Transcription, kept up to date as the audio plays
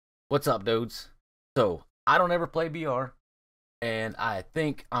What's up, dudes? So, I don't ever play BR, and I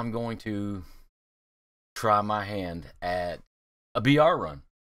think I'm going to try my hand at a BR run.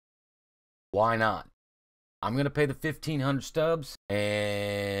 Why not? I'm going to pay the 1,500 stubs,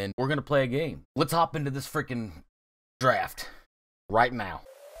 and we're going to play a game. Let's hop into this freaking draft right now.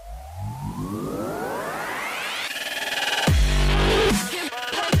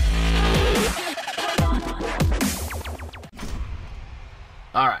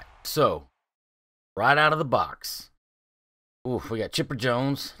 Alright, so, right out of the box. Oof, we got Chipper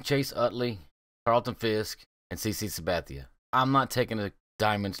Jones, Chase Utley, Carlton Fisk, and CC Sabathia. I'm not taking a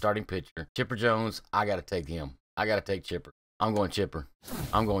diamond starting pitcher. Chipper Jones, I got to take him. I got to take Chipper. I'm going Chipper.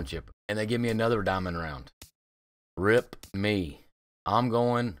 I'm going Chipper. And they give me another diamond round. Rip me. I'm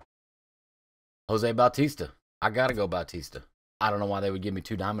going Jose Bautista. I got to go Bautista. I don't know why they would give me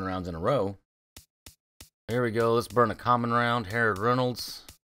 2 diamond rounds in a row. Here we go. Let's burn a common round. Harold Reynolds.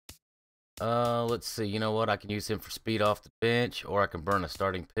 Let's see. You know what? I can use him for speed off the bench, or I can burn a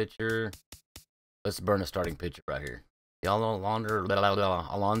starting pitcher. Let's burn a starting pitcher right here.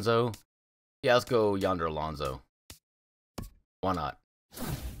 Alonso. Yeah, let's go Yonder Alonso. Why not?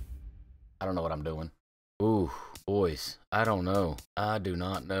 I don't know what I'm doing. Ooh, boys. I don't know. I do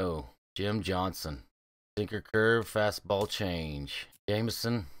not know. Jim Johnson. Sinker curve, fastball change.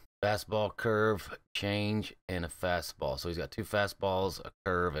 Jameson. Fastball, curve, change, and a fastball. So he's got 2 fastballs, a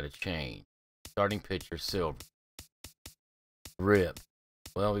curve, and a change. Starting pitcher, Silver. Rip.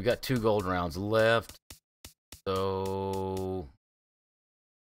 Well, we've got 2 gold rounds left. So,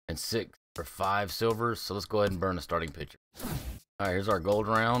 and 6 or 5 silvers. So let's go ahead and burn a starting pitcher. All right, here's our gold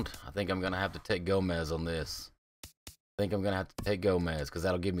round. I think I'm going to have to take Gomez on this. I think I'm going to have to take Gomez because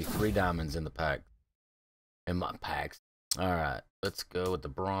that'll give me 3 diamonds in the pack. In my packs. All right, let's go with the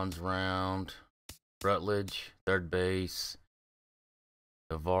bronze round. Rutledge, third base.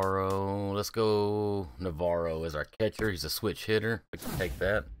 Navarro. Let's go Navarro as our catcher. He's a switch hitter. We can take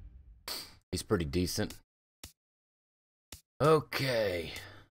that. He's pretty decent. Okay.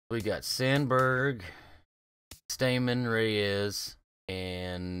 We got Sandberg, Stamen, Reyes,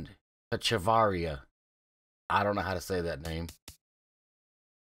 and Chavaria. I don't know how to say that name.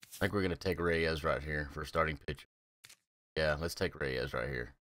 I think we're going to take Reyes right here for starting pitcher. Yeah, let's take Reyes right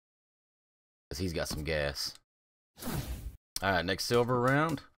here. Because he's got some gas. Alright, next silver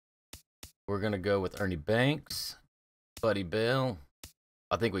round. We're going to go with Ernie Banks. Buddy Bell.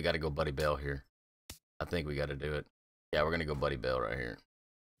 I think we got to go Buddy Bell here. I think we got to do it. Yeah, we're going to go Buddy Bell right here.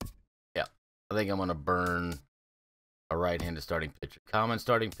 Yeah. I think I'm going to burn a right-handed starting pitcher. Common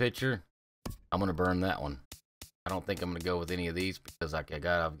starting pitcher. I'm going to burn that one. I don't think I'm going to go with any of these because I've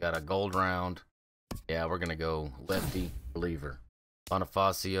got a gold round. Yeah, we're going to go lefty reliever.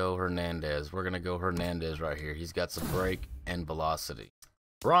 Bonifacio Hernandez. We're going to go Hernandez right here. He's got some break and velocity.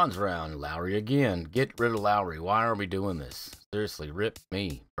 Bronze round, Lowry again. Get rid of Lowry. Why are we doing this? Seriously, rip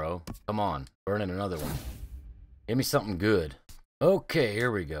me, bro. Come on. Burning another one. Give me something good. Okay,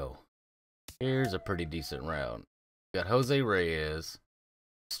 here we go. Here's a pretty decent round. We got Jose Reyes,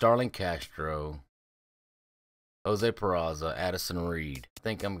 Starling Castro, Jose Peraza, Addison Reed. I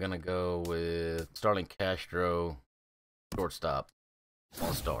think I'm going to go with Starling Castro, shortstop,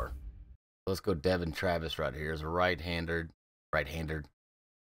 all-star. Let's go Devin Travis right here as a right-hander.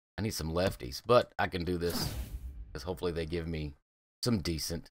 I need some lefties, but I can do this because hopefully they give me some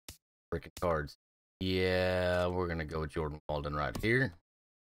decent freaking cards. Yeah, we're going to go with Jordan Walden right here.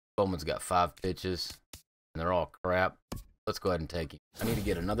 Bowman's got 5 pitches, and they're all crap. Let's go ahead and take him. I need to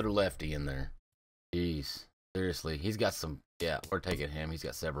get another lefty in there. Jeez. Seriously, he's got some. Yeah, we're taking him. He's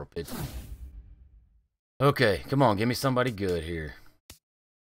got several pitches. Okay, come on. Give me somebody good here.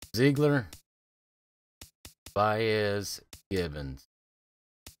 Ziegler. Baez. Gibbons.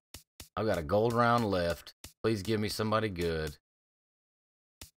 I've got a gold round left. Please give me somebody good.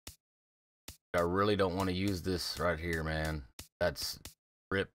 I really don't want to use this right here, man. That's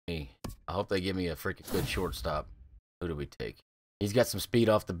rip me. I hope they give me a freaking good shortstop. Who do we take? He's got some speed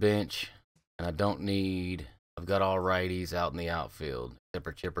off the bench, and I don't need. I've got all righties out in the outfield, except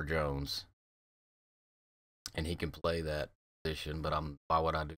for Chipper Jones. And he can play that position, but why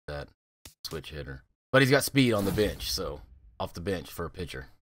would I do that? Switch hitter. But he's got speed on the bench, so off the bench for a pitcher.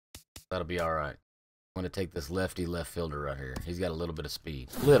 That'll be all right. I'm going to take this lefty left fielder right here. He's got a little bit of speed.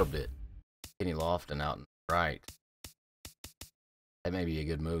 A little bit. Kenny Lofton out in right. That may be a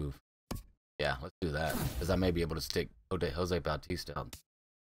good move. Yeah, let's do that. Because I may be able to stick Jose Bautista out.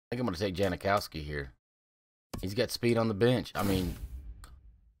 I think I'm going to take Janikowski here. He's got speed on the bench. I mean,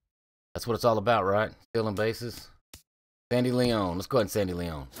 that's what it's all about, right? Stealing bases. Sandy Leon. Let's go ahead and Sandy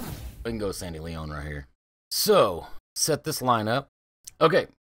Leon. We can go Sandy Leon right here. So, set this line up. Okay,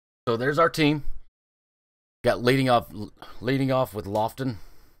 So there's our team. Got leading off with Lofton,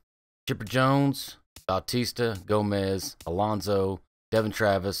 Chipper Jones, Bautista, Gomez, Alonso, Devin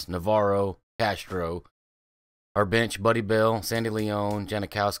Travis, Navarro, Castro. Our bench, Buddy Bell, Sandy Leone,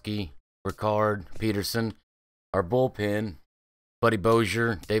 Janikowski, Ricard, Peterson. Our bullpen, Buddy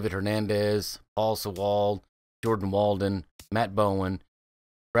Bozier, David Hernandez, Paul Sewald, Jordan Walden, Matt Bowen,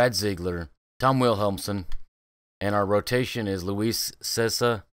 Brad Ziegler, Tom Wilhelmsen. And our rotation is Luis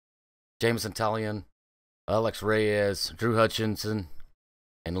Cessa, Jameson Talion, Alex Reyes, Drew Hutchinson,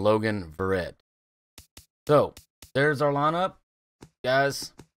 and Logan Verrett. So, there's our lineup.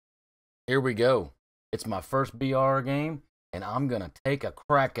 Guys, here we go. It's my first BR game, and I'm going to take a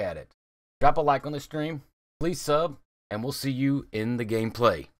crack at it. Drop a like on the stream, please sub, and we'll see you in the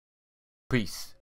gameplay. Peace.